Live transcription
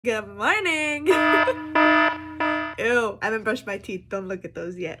Good morning. Ew, I haven't brushed my teeth. Don't look at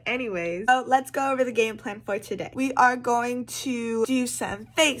those yet. Anyways, so let's go over the game plan for today. We are going to do some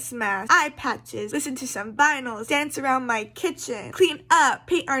face masks, eye patches, listen to some vinyls, dance around my kitchen, clean up,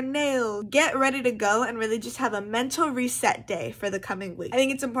 paint our nails, get ready to go, and really just have a mental reset day for the coming week. I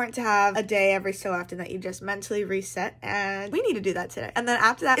think it's important to have a day every so often that you just mentally reset, and we need to do that today. And then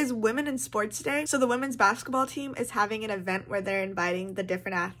after that is Women in Sports Day. So the women's basketball team is having an event where they're inviting the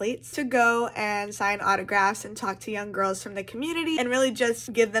different athletes to go and sign autographs and talk to young girls from the community and really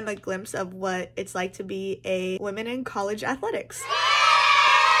just give them a glimpse of what it's like to be a woman in college athletics.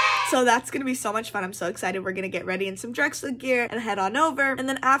 So that's gonna be so much fun. I'm so excited. We're gonna get ready in some Drexel gear and head on over. And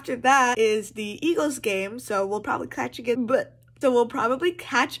then after that is the Eagles game. So we'll probably catch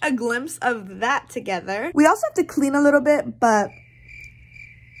a glimpse of that together. We also have to clean a little bit, but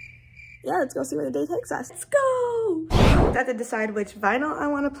yeah, let's go see where the day takes us. Let's go! I have to decide which vinyl I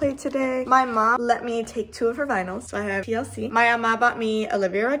want to play today. My mom let me take 2 of her vinyls. So I have TLC. My mom bought me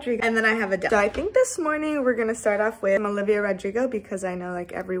Olivia Rodrigo, and then I have Adele. So I think this morning we're gonna start off with Olivia Rodrigo because I know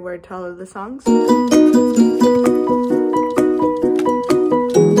like every word to all of the songs.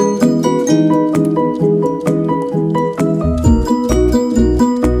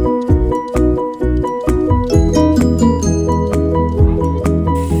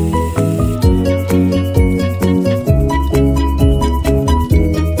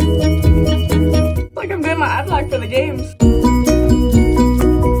 For the games.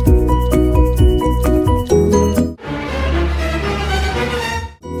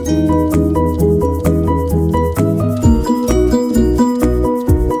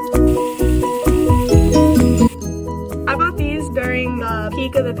 I bought these during the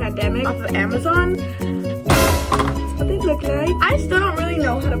peak of the pandemic off of Amazon. That's what they look like. I still don't really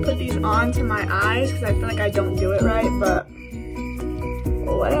know how to put these on to my eyes because I feel like I don't do it right, but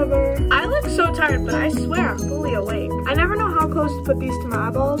whatever. I look so tired, but I swear I'm fully awake. I never know how close to put these to my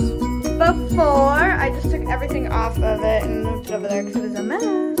eyeballs. Before, I just took everything off of it and moved it over there because it was a mess.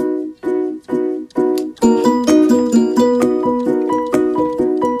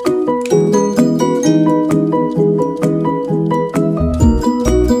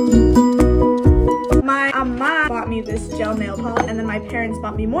 This gel nail polish, and then my parents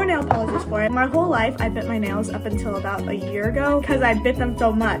bought me more nail polishes for it. My whole life I bit my nails up until about a year ago because I bit them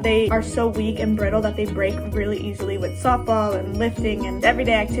so much. They are so weak and brittle that they break really easily with softball and lifting and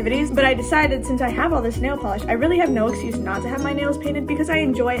everyday activities. But I decided since I have all this nail polish, I really have no excuse not to have my nails painted because I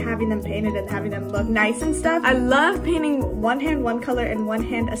enjoy having them painted and having them look nice and stuff. I love painting one hand one color and one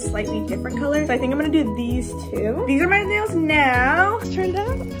hand a slightly different color. So I think I'm gonna do these two. These are my nails now. It's turned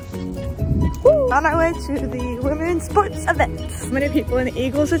out. Woo. On our way to the women's sports event. So many people in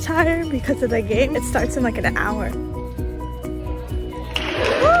Eagles attire because of the game. It starts in like an hour. Woo.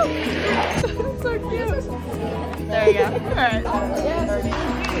 So cute. There you go. All right.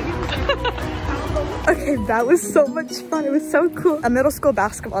 Okay, that was so much fun. It was so cool. A middle school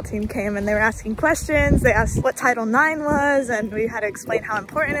basketball team came and they were asking questions. They asked what Title IX was, and we had to explain how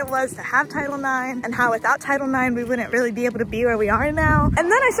important it was to have Title IX and how without Title IX we wouldn't really be able to be where we are now.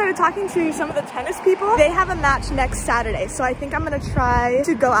 And then I started talking to some of the tennis people. They have a match next Saturday, so I think I'm gonna try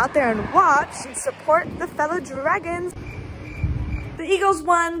to go out there and watch and support the fellow Dragons. The Eagles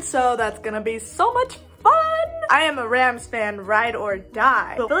won, so that's gonna be so much fun. I am a Rams fan, ride or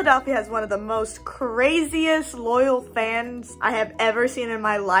die. So Philadelphia has one of the most craziest loyal fans I have ever seen in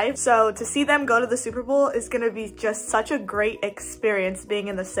my life. So to see them go to the Super Bowl is gonna be just such a great experience being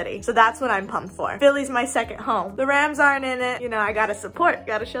in the city. So that's what I'm pumped for. Philly's my second home. The Rams aren't in it. You know, I gotta support,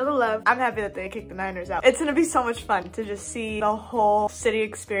 gotta show the love. I'm happy that they kicked the Niners out. It's gonna be so much fun to just see the whole city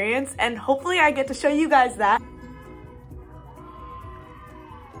experience, and hopefully I get to show you guys that.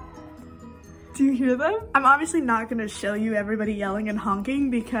 Do you hear them? I'm obviously not gonna show you everybody yelling and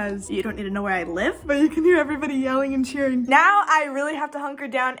honking because you don't need to know where I live, but you can hear everybody yelling and cheering. Now I really have to hunker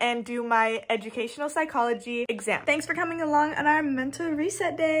down and do my educational psychology exam. Thanks for coming along on our mental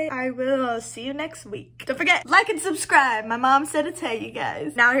reset day. I will see you next week. Don't forget, like and subscribe. My mom said to tell you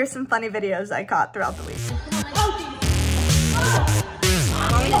guys. Now here's some funny videos I caught throughout the week.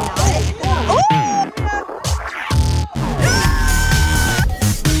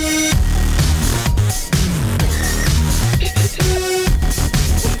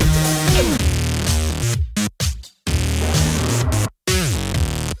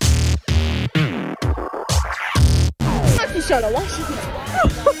 Washington.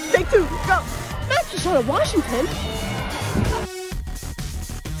 Take 2, go. That's Washington.